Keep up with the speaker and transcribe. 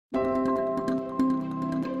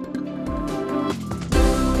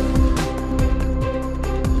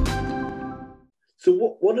So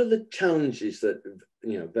what are the challenges that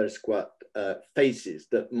Vericiguat faces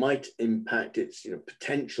that might impact its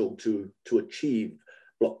potential to achieve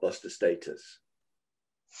blockbuster status?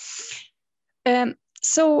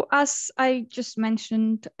 So as I just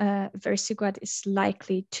mentioned, Vericiguat is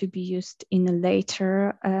likely to be used in a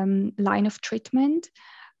later line of treatment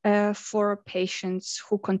for patients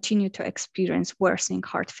who continue to experience worsening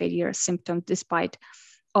heart failure symptoms despite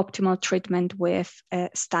optimal treatment with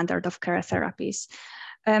standard of care therapies.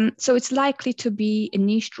 So it's likely to be a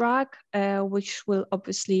niche drug, which will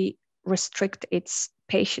obviously restrict its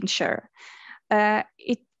patient share.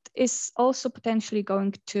 It is also potentially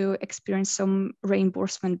going to experience some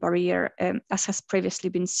reimbursement barrier, as has previously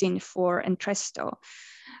been seen for Entresto.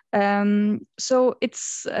 So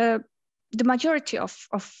it's the majority of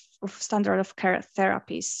standard of care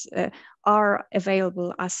therapies are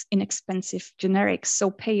available as inexpensive generics.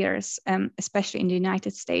 So payers, especially in the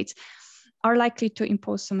United States, are likely to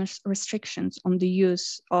impose some restrictions on the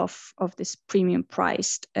use of this premium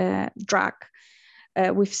priced drug.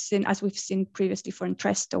 We've seen previously for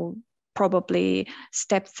Entresto, probably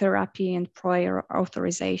step therapy and prior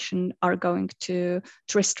authorization are going to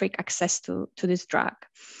restrict access to this drug.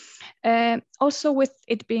 Also, with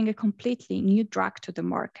it being a completely new drug to the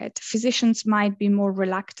market, physicians might be more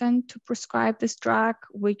reluctant to prescribe this drug,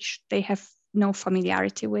 which they have no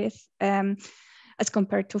familiarity with, as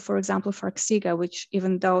compared to, for example, Farxiga, which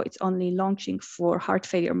even though it's only launching for heart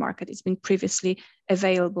failure market, it's been previously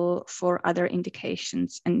available for other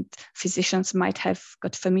indications, and physicians might have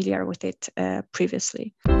got familiar with it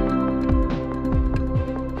previously.